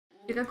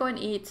You can go and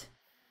eat.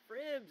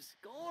 Ribs,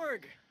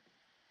 gorg.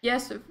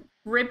 Yes,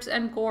 ribs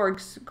and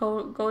gorgs.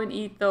 Go and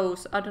eat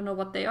those. I don't know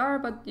what they are,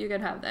 but you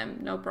can have them.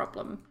 No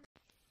problem.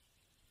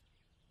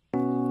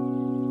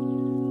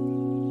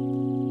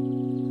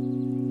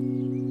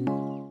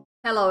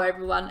 Hello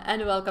everyone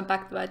and welcome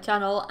back to my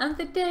channel. And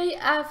the day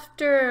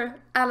after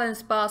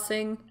Alan's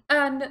passing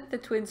and the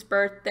twins'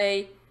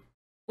 birthday,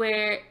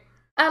 where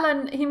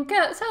Alan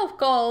himself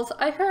calls,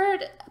 I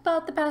heard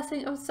about the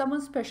passing of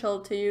someone special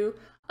to you.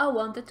 I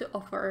wanted to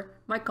offer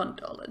my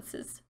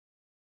condolences.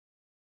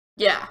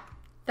 Yeah,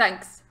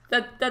 thanks.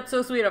 That's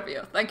so sweet of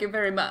you. Thank you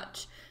very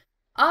much.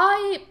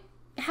 I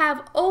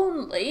have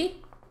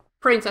only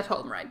Prince at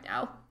home right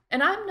now,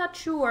 and I'm not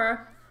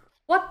sure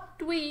what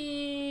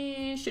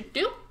we should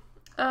do.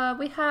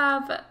 We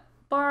have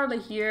Barley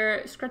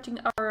here scratching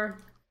our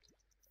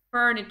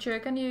furniture.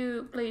 Can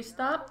you please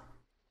stop?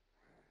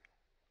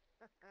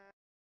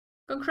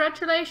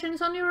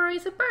 Congratulations on your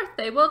recent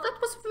birthday. Well, that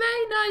was a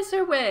very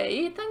nicer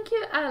way. Thank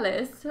you,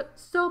 Alice.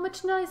 So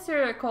much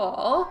nicer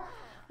call.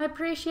 I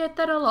appreciate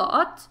that a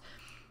lot.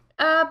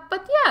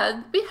 But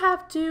yeah, we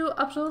have two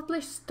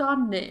absolutely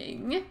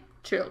stunning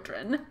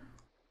children.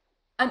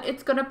 And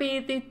it's gonna be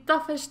the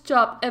toughest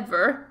job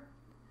ever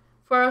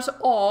for us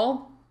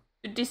all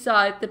to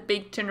decide the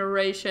big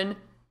generation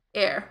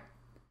heir.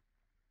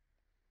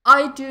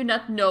 I do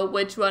not know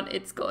which one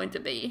it's going to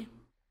be.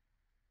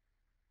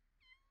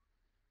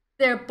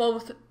 They're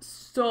both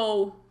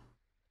so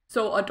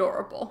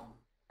adorable.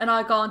 And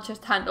I can't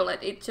just handle it.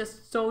 It's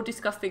just so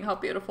disgusting how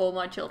beautiful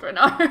my children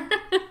are.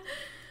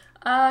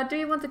 Do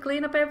you want to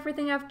clean up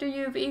everything after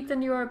you've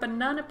eaten your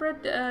banana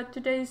bread?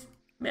 Today's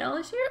mail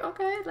is here?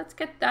 Okay, let's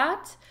get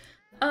that.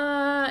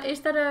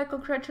 Is that a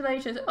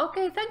congratulations?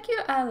 Okay, thank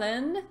you,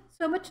 Alan.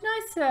 So much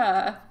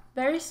nicer.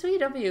 Very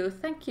sweet of you.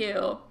 Thank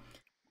you.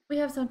 We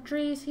have some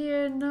trees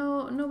here.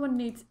 No one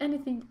needs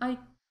anything. I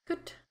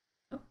could...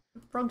 Oh,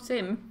 wrong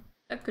sim.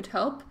 That could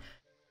help.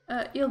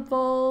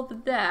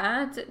 Evolve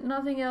that.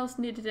 Nothing else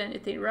needed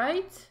anything,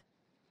 right?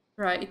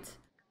 Right.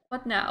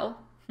 What now?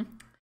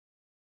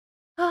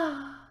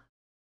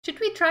 Should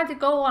we try to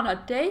go on a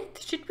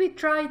date? Should we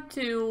try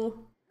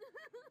to...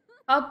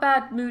 How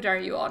bad mood are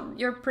you on?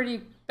 You're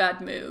pretty bad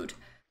mood.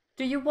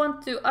 Do you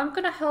want to... I'm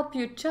gonna help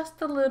you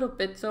just a little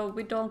bit so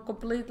we don't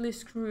completely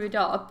screw it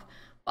up.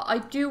 But I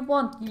do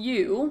want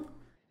you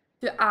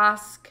to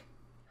ask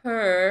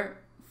her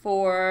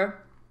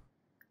for...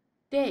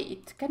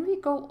 date. Can we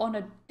go on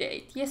a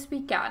date? Yes,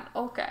 we can.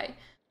 Okay.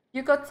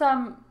 You got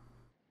some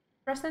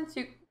presents.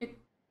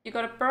 You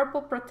got a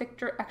purple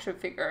protector action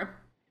figure.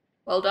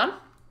 Well done.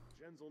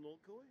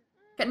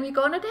 Can we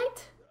go on a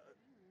date?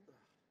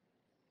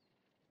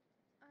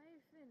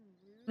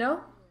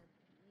 No?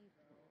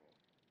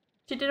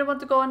 She didn't want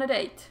to go on a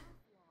date.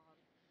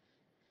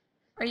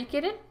 Are you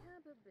kidding?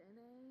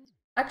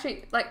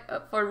 Actually, like,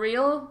 for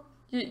real?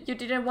 You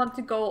didn't want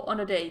to go on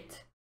a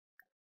date.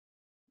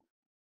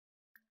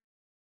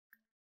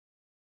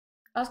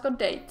 Ask on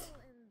date.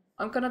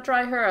 I'm gonna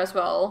try her as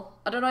well.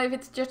 I don't know if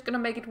it's just gonna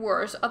make it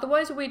worse.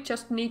 Otherwise, we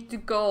just need to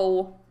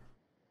go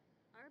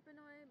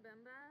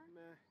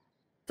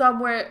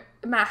somewhere.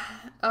 Meh.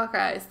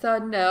 Okay, so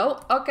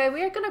no. Okay,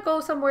 we are gonna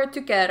go somewhere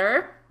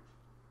together.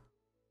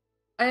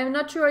 I am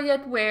not sure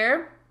yet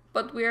where,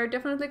 but we are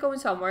definitely going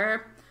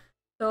somewhere.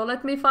 So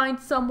let me find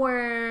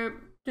somewhere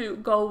to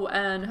go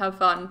and have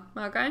fun,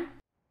 okay?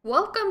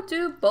 Welcome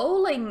to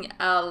Bowling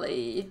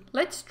Alley.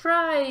 Let's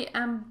try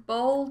and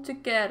bowl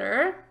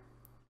together.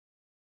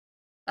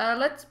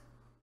 Let's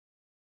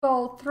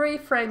go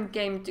 3-frame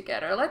game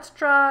together. Let's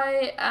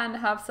try and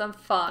have some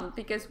fun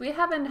because we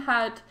haven't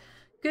had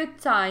good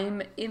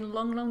time in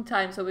long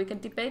time, so we can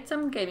debate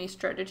some gaming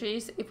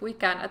strategies if we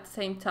can at the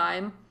same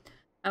time.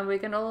 And we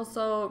can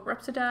also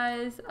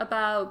rhapsodize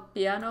about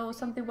piano or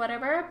something,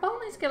 whatever.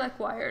 Bowling skill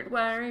acquired.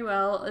 Very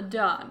well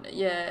done.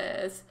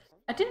 Yes.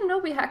 I didn't know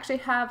we actually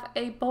have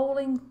a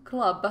bowling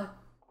club.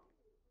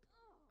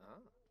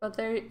 But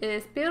there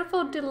is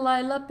beautiful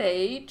Delilah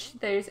Page.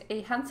 There's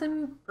a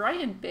handsome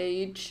Brian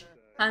Page.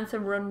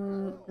 Handsome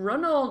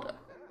Ronald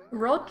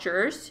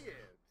Rogers.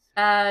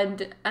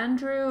 And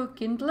Andrew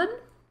Kindlen.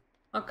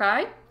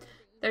 Okay.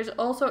 There's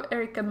also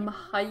Erica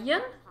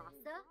Mahayan,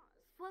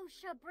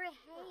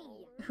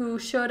 who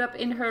showed up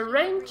in her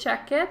rain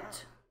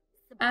jacket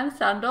and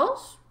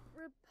sandals.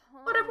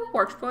 Whatever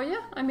works for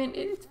you. I mean,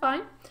 it's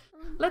fine.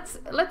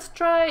 Let's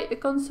try a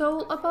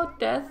console about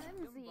death.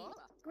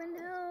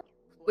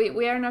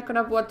 We are not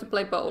gonna want to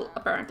play bowl,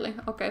 apparently.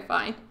 Okay,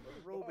 fine.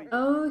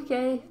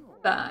 Okay,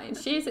 fine.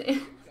 She's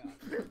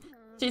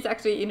she's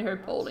actually in her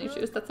bowling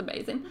shoes. That's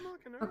amazing.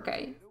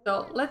 Okay,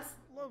 so let's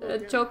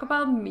joke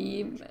about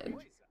mimes?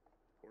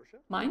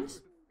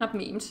 Not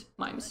memes,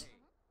 mimes.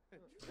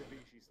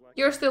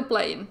 You're still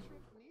playing.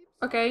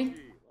 Okay.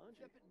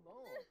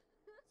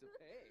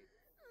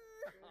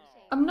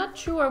 I'm not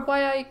sure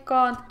why I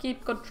can't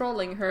keep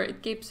controlling her.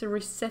 It keeps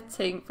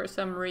resetting for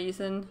some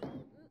reason.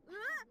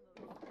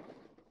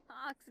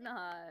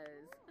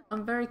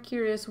 I'm very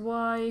curious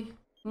why.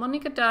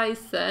 Monica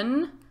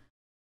Dyson.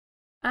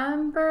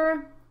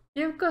 Amber.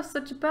 You've got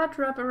such a bad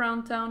rap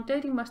around town.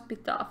 Dating must be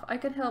tough. I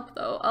can help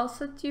though. I'll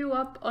set you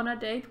up on a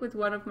date with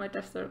one of my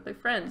trustworthy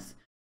friends.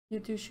 You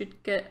two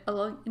should get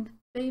along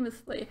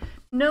infamously.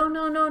 No,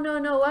 no, no, no,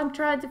 no. I'm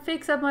trying to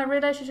fix up my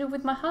relationship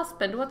with my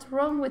husband. What's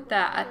wrong with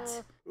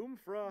that?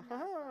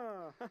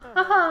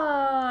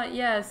 Haha,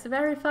 yes,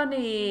 very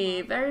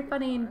funny. Very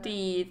funny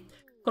indeed.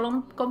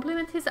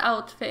 Compliment his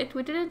outfit.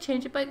 We didn't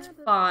change it, but it's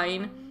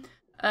fine.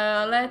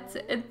 Let's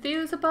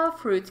enthuse about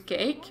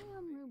fruitcake.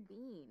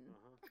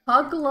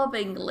 Hug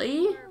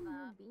lovingly.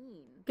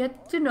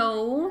 Get to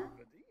know.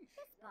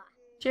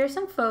 Share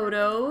some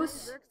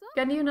photos.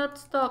 Can you not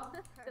stop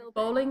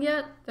bowling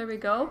yet? There we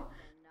go.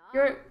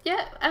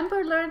 Yeah,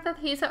 Amber learned that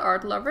he's an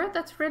art lover.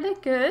 That's really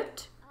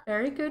good.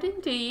 Very good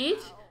indeed.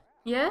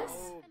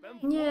 Yes?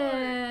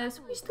 Yes,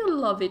 we still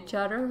love each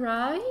other,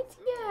 right?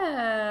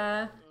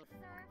 Yeah.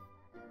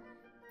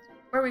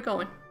 Where are we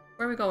going?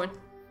 Where are we going?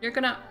 You're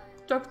gonna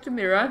talk to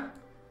Mira.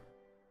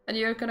 And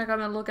you're gonna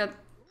come and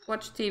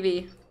watch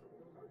TV.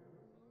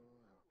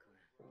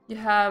 You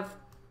have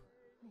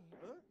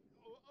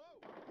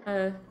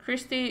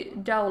Christy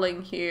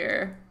Dowling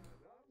here.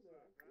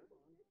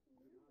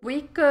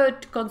 We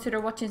could consider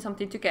watching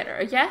something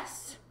together,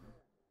 yes?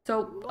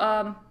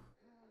 So,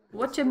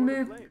 watch a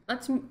movie.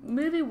 Let's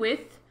movie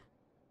with.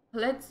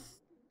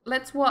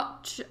 Let's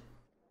watch.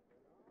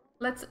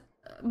 Let's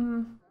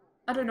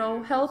I don't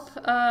know. Help.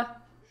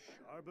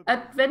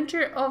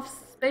 Adventure of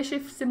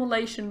Spaceship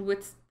Simulation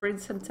with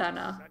Prince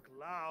Santana.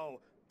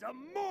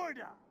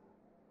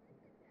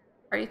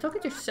 Are you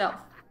talking to yourself?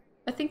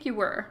 I think you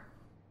were.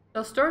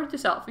 So story to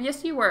self.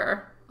 Yes, you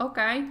were.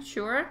 Okay,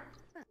 sure.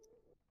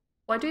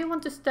 Why do you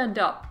want to stand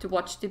up to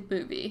watch the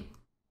movie?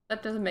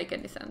 That doesn't make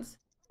any sense.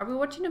 Are we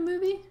watching a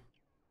movie?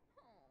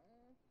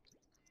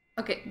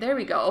 Okay, there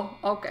we go.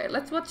 Okay,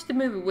 let's watch the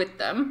movie with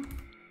them.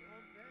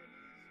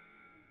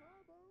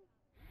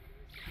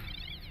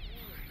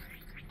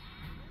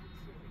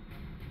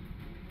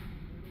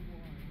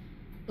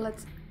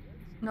 Let's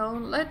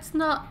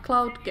not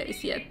cloud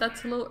gaze yet.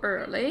 That's a little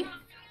early.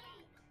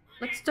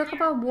 Let's talk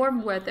about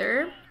warm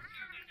weather.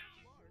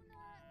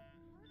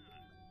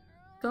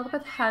 Talk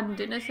about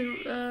handiness.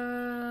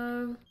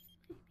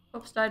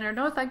 Bob's Diner.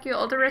 No, thank you.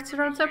 All the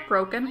restaurants are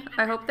broken.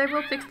 I hope they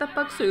will fix that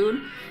bug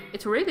soon.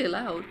 It's really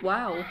loud.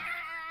 Wow.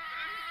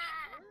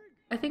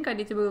 I think I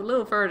need to move a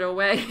little further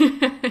away.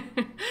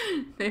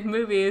 The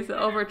movie is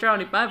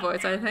overdrowning my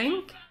voice, I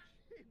think.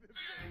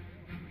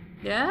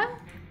 Yeah?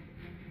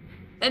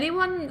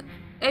 Anyone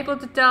able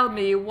to tell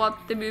me what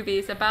the movie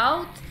is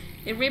about?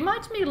 It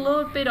reminds me a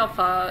little bit of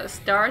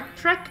Star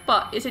Trek,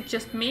 but is it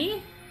just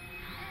me?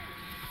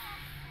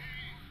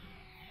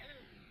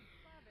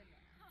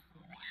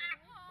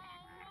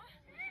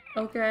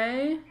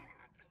 Okay.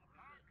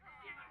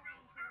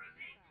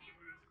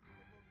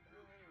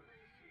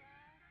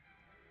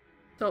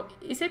 So,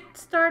 is it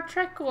Star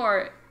Trek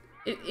or...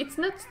 It's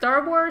not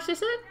Star Wars,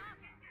 is it?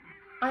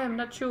 I am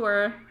not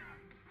sure.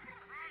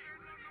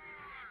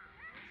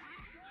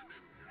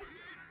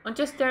 I'm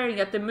just staring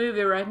at the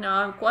movie right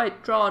now. I'm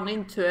quite drawn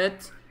into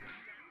it.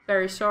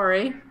 Very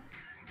sorry.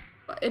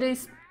 But it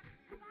is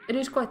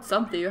quite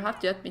something, you have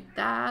to admit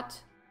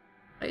that.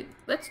 Right,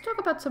 let's talk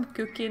about some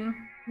cooking.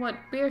 What?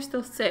 We are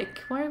still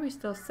sick. Why are we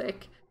still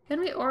sick? Can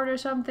we order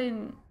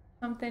something...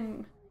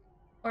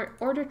 Or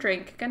order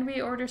drink? Can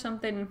we order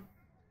something...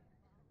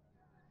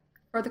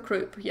 For the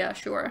group? Yeah,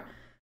 sure.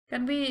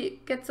 Can we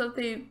get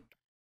something...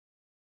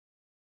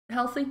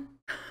 healthy?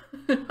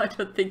 I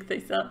don't think they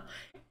sell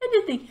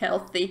anything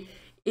healthy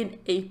in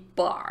a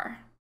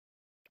bar.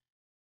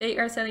 They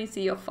are selling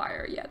Sea of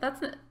Fire. Yeah,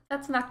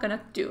 that's not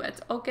gonna do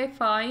it. Okay,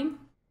 fine.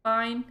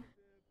 Fine.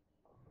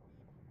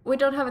 We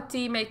don't have a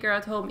tea maker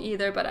at home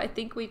either, but I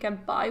think we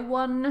can buy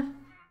one.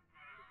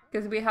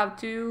 Because we have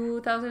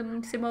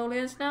 2,000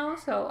 simoleons now,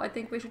 so I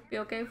think we should be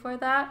okay for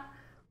that.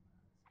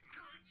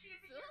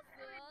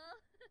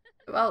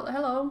 Well,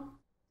 hello.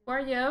 Who are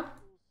you?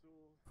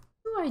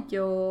 Who are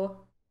you?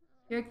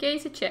 You're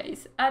Casey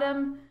Chase.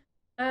 Adam,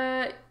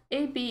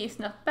 AB is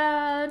not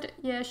bad.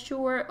 Yeah,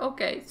 sure.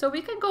 Okay, so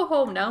we can go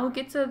home now.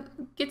 Kids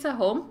are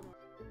home.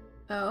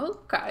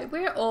 Okay,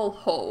 we're all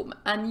home.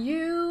 And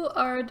you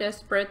are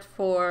desperate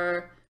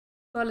for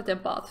toilet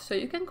and bath. So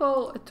you can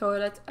go a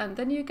toilet and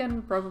then you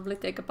can probably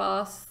take a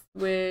bath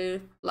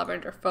with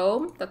lavender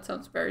foam. That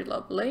sounds very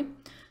lovely.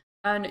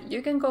 And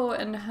you can go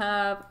and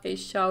have a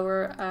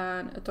shower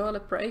and a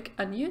toilet break,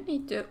 and you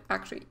need to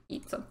actually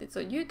eat something. So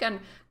you can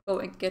go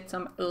and get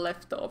some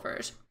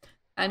leftovers.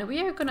 And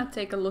we are gonna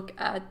take a look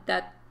at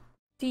that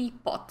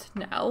teapot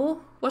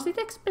now. Was it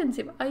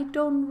expensive? I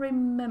don't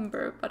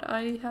remember, but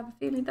I have a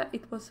feeling that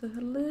it was a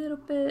little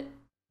bit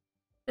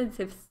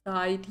expensive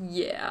side.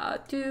 Yeah,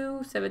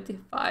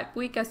 $275.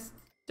 We can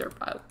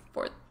survive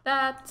for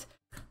that.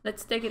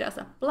 Let's take it as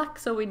a black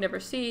so we never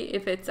see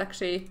if it's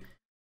actually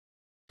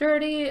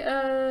dirty,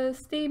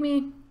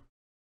 steamy.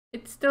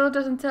 It still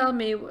doesn't tell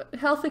me.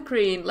 Healthy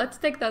green. Let's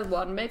take that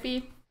one.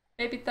 Maybe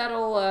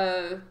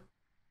that'll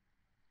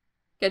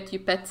get you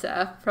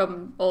better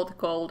from all the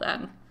cold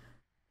and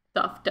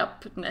stuffed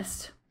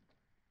upness.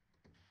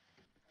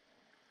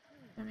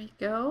 There we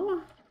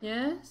go.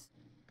 Yes.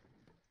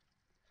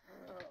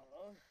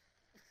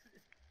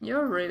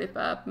 You're really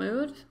bad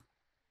mood.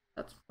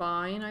 That's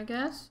fine, I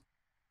guess.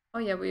 Oh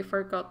yeah, we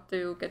forgot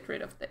to get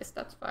rid of this.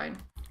 That's fine.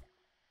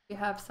 We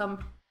have some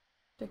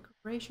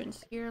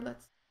decorations here.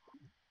 Let's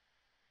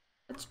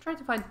try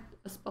to find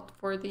a spot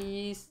for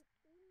these.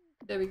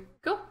 There we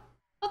go.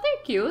 Oh,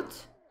 they're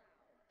cute.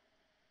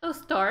 Those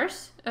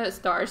stars.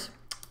 Stars.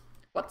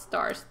 What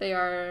stars? They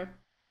are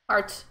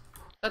hearts.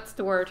 That's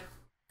the word.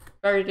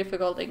 Very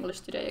difficult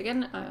English today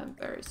again. I'm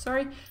very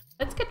sorry.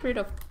 Let's get rid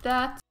of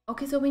that.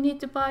 Okay, so we need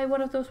to buy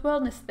one of those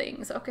wellness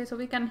things. Okay, so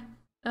we can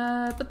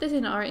put this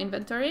in our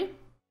inventory.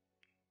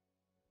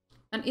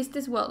 And is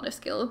this wellness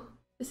skill?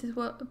 This is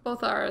what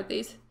both are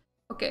these.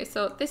 Okay,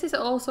 so this is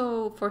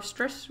also for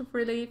stress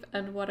relief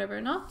and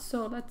whatever not.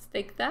 So let's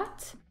take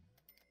that.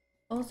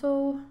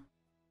 Also,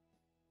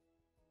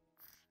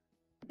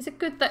 is it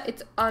good that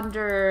it's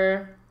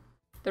under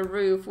the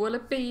roof? Will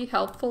it be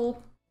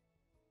helpful?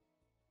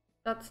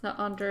 That's not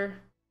under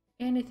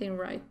anything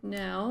right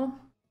now.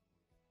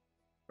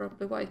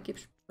 Probably why it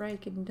keeps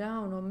breaking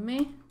down on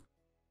me.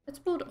 Let's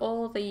put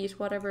all these,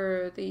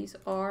 whatever these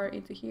are,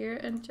 into here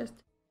and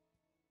just...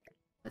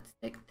 Let's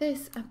take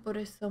this and put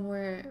it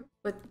somewhere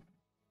with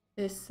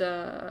this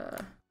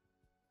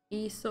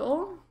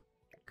easel.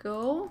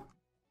 Go.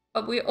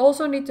 But we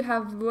also need to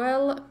have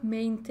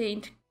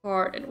well-maintained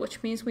garden,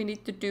 which means we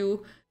need to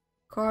do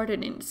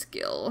gardening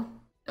skill.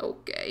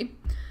 Okay.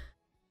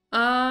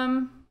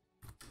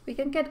 We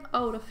can get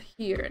out of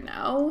here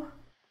now.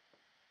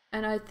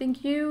 And I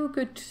think you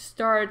could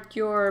start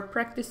your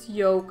practice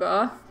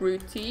yoga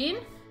routine.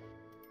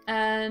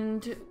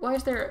 And why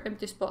is there an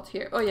empty spot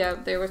here? Oh yeah,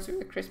 there was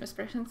a Christmas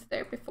presents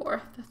there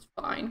before. That's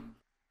fine.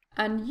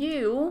 And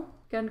you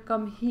can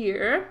come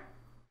here.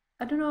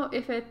 I don't know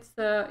if it's,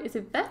 is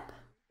it web?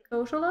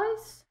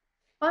 Socialize?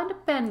 Find a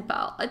pen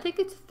pal. I think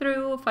it's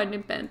through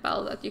finding pen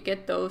pal that you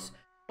get those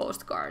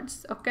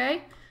postcards,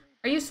 okay?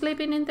 Are you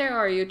sleeping in there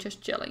or are you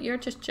just chilling? You're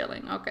just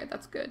chilling. Okay,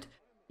 that's good.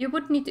 You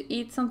would need to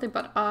eat something,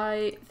 but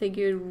I think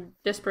you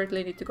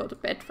desperately need to go to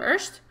bed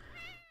first.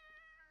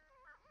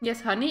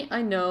 Yes, honey,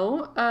 I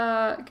know.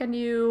 Can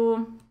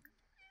you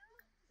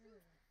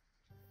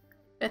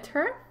pet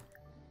her?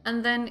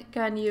 And then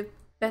can you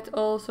pet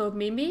also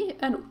Mimi?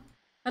 And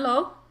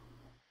hello?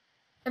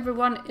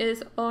 Everyone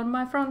is on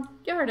my front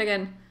yard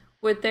again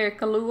with their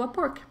Kahlua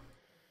pork.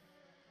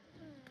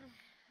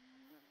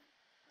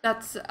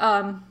 That's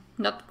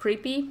not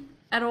creepy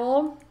at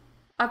all.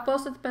 I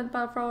posted the pen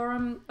pal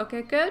forum.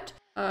 Okay, good.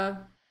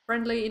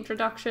 Friendly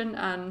introduction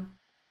and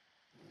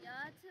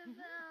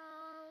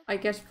I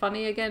guess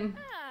funny again.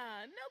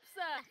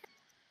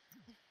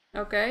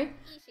 Okay.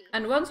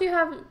 And once you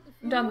have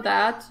done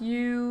that,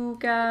 you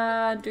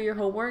can do your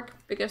homework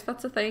because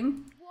that's a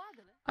thing.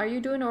 Are you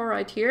doing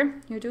alright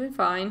here? You're doing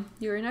fine.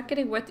 You're not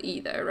getting wet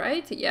either,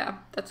 right? Yeah,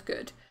 that's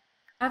good.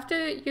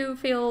 After you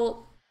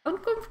feel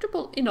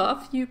uncomfortable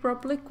enough, you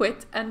probably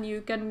quit and you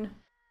can...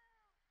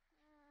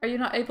 Are you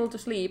not able to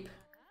sleep?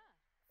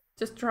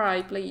 Just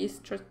try, please.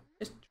 Just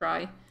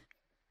try.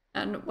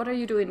 And what are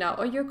you doing now?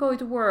 Oh, you're going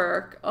to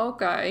work.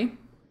 Okay.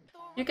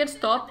 You can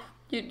stop.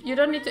 You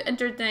don't need to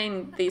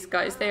entertain these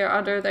guys. They are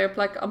under their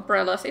black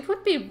umbrellas. It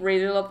would be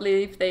really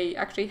lovely if they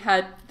actually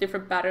had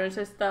different patterns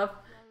and stuff.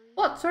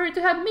 What? Sorry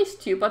to have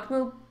missed you, but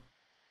we'll...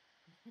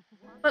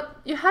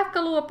 But you have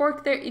Kahlua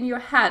pork there in your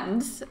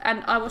hands,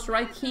 and I was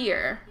right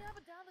here.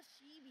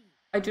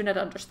 I do not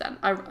understand.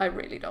 I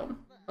really don't.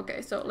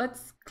 Okay, so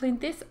let's clean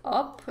this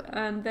up,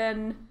 and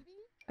then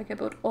I can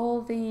put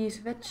all these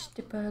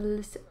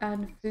vegetables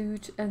and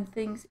food and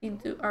things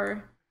into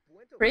our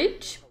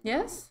fridge.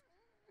 Yes?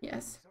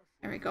 Yes.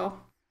 There we go.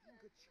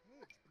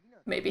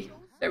 Maybe.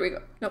 There we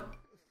go. No.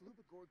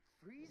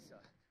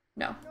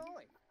 No.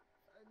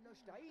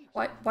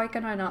 Why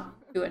can I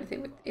not do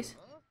anything with these?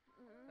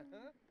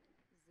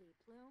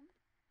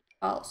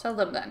 I'll sell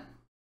them then.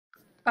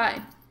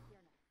 Fine.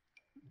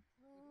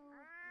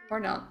 Or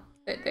not.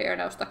 They are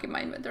now stuck in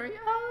my inventory.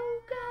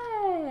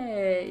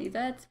 Okay,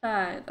 that's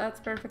fine. That's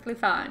perfectly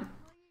fine.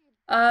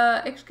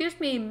 Excuse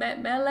me,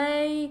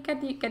 Melee.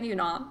 Can you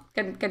not?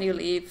 Can you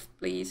leave,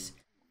 please?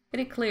 Can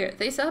you clear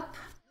this up?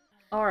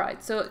 All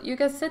right. So you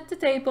can set the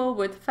table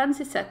with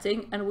fancy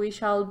setting, and we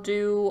shall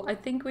do. I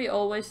think we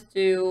always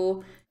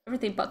do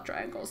everything but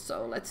triangles.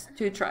 So let's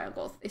do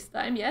triangles this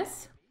time.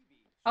 Yes.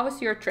 How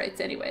was your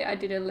traits anyway? I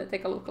didn't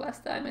take a look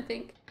last time. I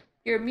think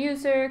you're a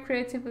muser,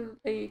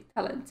 creatively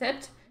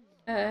talented.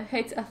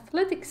 Hates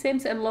athletic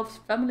sims and loves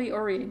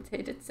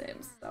family-orientated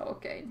sims. So,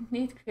 okay,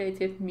 neat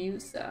creative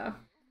muser.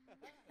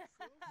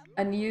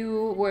 And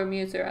you were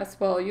muser as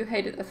well. You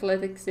hated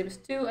athletic sims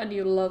too, and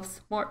you love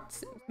smart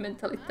sims,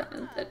 mentally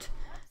talented.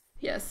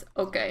 Yes,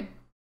 okay.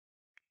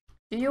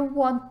 Do you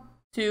want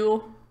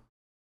to...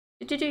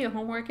 Did you do your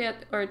homework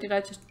yet? Or did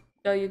I just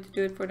tell you to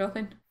do it for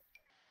nothing?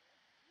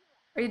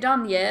 Are you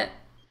done yet?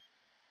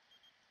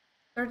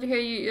 Sorry to hear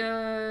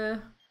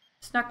you,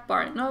 snack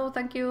bar. No,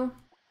 thank you.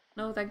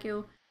 No, thank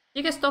you.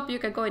 You can stop, you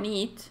can go and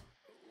eat.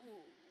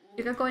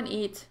 You can go and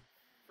eat.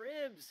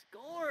 Fribs,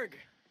 Gorg.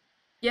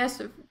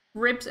 Yes,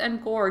 ribs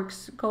and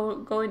gorgs.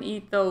 Go and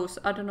eat those.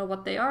 I don't know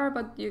what they are,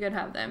 but you can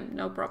have them.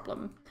 No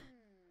problem.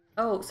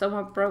 Oh,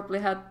 someone probably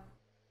had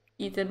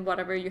eaten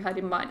whatever you had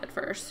in mind at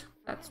first.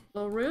 That's a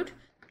little rude.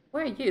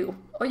 Where are you?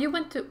 Oh, you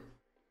went to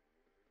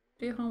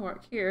do your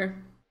homework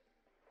here.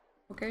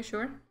 Okay,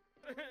 sure.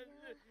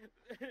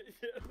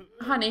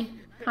 Honey,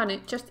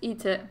 just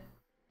eat it.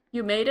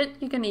 You made it,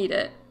 you can eat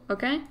it.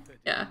 Okay?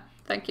 Yeah,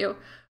 thank you.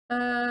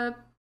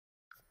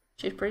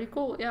 She's pretty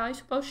cool. Yeah, I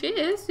suppose she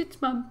is.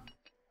 It's mum.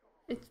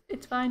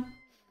 It's fine.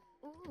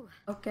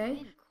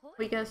 Okay.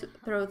 We just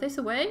throw this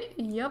away.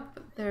 Yup,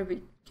 there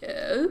we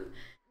go.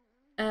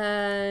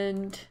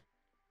 And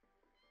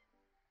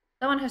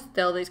someone has to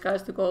tell these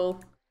guys to go.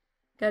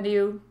 Can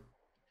you?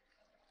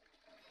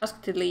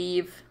 Ask to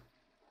leave.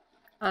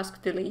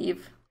 Ask to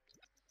leave.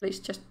 Please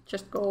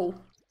just go.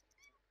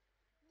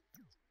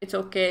 It's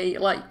okay.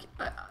 Like,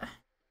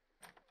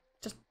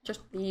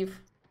 just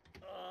leave.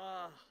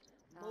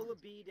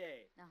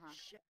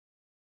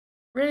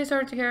 Really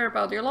sorry to hear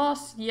about your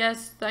loss.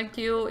 Yes, thank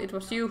you. It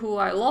was you who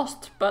I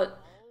lost,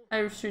 but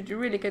I should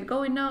really get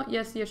going now.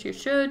 Yes, you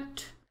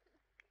should.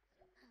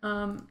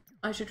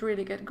 I should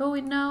really get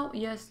going now.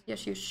 Yes,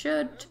 you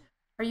should.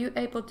 Are you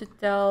able to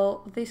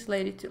tell this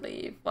lady to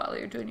leave while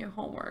you're doing your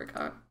homework?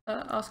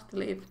 Ask to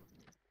leave.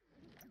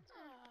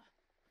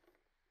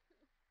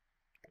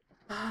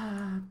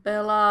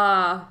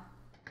 Bella.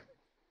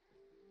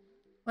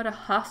 What a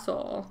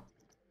hassle.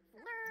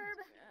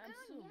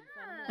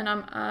 And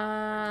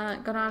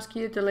I'm gonna ask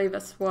you to leave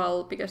as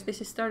well, because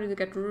this is starting to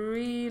get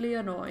really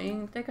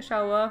annoying. Take a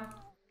shower.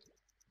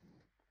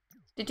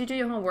 Did you do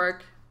your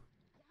homework?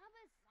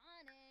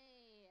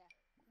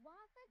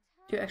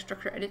 2 extra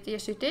credit.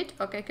 Yes, you did.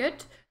 Okay,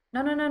 good.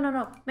 No.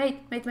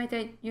 Mate.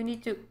 You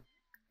need to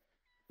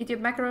eat your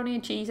macaroni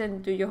and cheese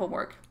and do your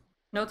homework.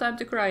 No time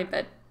to cry in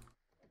bed.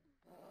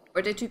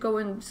 Or did you go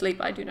and sleep?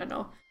 I do not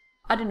know.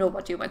 I don't know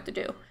what you went to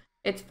do.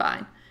 It's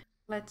fine.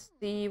 Let's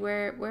see,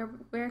 where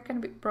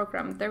can we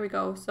program? There we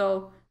go.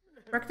 So,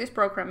 practice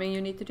programming,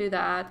 you need to do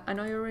that. I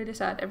know you're really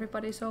sad.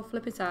 Everybody's so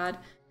flippin' sad.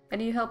 Can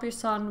you help your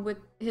son with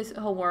his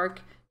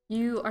homework?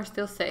 You are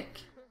still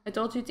sick. I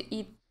told you to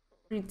eat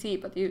green tea,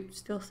 but you're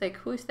still sick.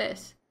 Who is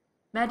this?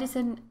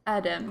 Madison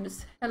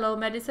Adams. Hello,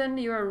 Madison.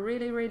 You are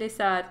really, really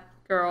sad,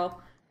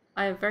 girl.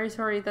 I am very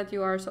sorry that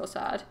you are so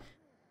sad.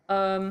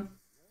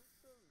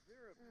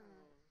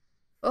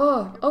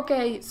 Oh,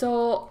 okay,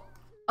 so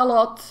a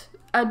lot,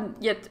 and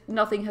yet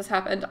nothing has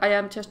happened. I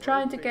am just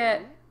trying to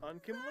get...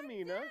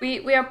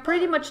 We are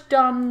pretty much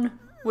done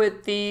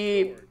with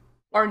the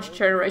orange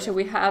generation.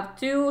 We have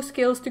 2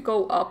 skills to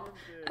go up,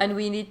 and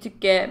we need to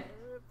get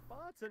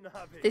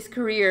this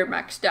career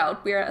maxed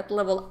out. We are at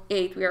level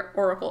 8, we are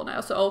Oracle now,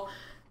 so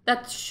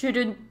that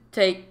shouldn't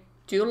take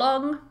too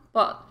long,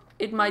 but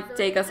it might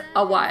take us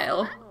a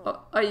while.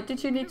 Oh,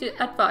 did you need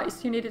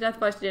advice? You needed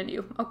advice, didn't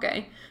you?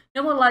 Okay.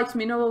 No one likes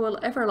me, no one will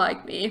ever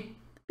like me.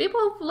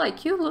 People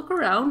like you, look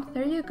around.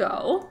 There you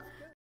go.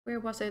 Where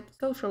was it?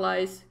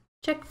 Socialize.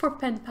 Check for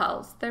pen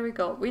pals. There we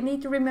go. We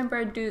need to remember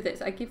and do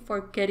this. I keep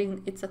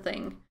forgetting it's a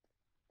thing.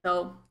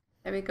 So,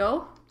 there we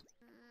go.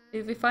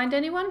 Did we find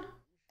anyone?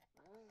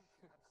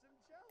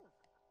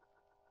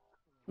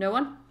 No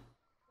one?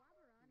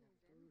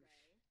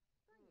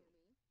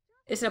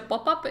 Is it a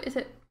pop-up? Is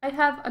it? I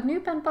have a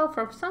new pen pal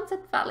from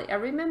Sunset Valley. I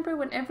remember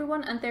when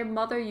everyone and their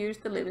mother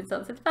used to live in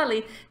Sunset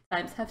Valley.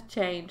 Times have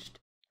changed.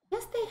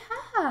 Yes, they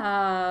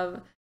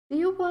have. Do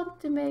you want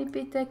to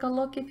maybe take a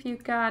look if you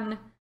can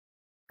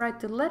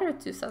write a letter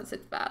to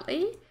Sunset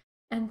Valley?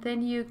 And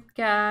then you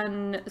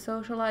can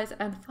socialize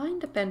and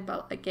find a pen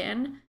pal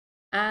again.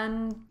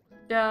 And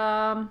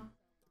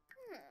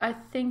I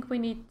think we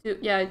need to...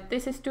 Yeah,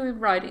 this is doing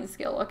writing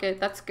skill. Okay,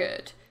 that's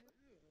good.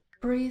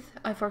 Breathe.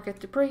 I forget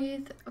to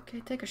breathe.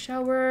 Okay, take a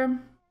shower.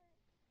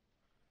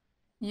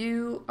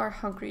 You are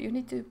hungry. You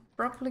need to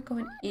probably go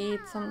and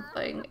eat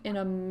something in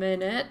a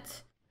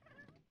minute.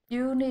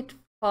 You need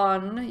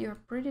fun. You're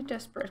pretty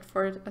desperate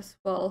for it as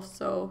well,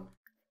 so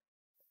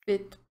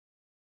bit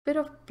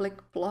of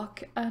blick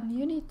block, and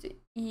you need to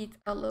eat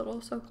a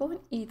little, so go and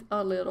eat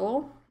a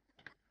little.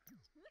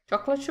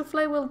 Chocolate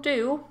souffle will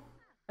do.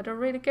 I don't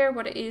really care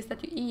what it is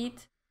that you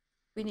eat.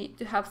 We need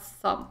to have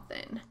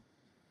something.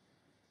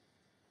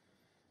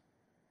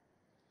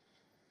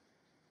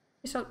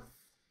 So,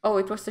 oh,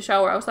 it was the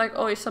shower. I was like,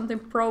 oh, is something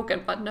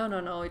broken? But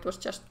no, it was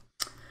just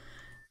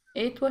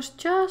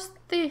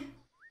the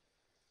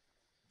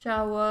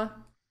shower.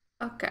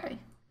 Okay,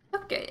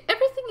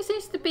 everything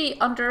seems to be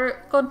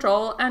under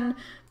control, and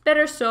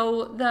better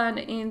so than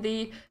in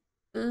the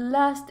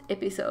last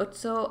episode.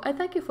 So I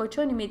thank you for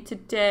joining me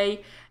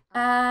today,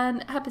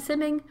 and happy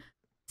simming.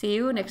 See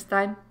you next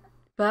time.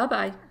 Bye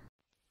bye.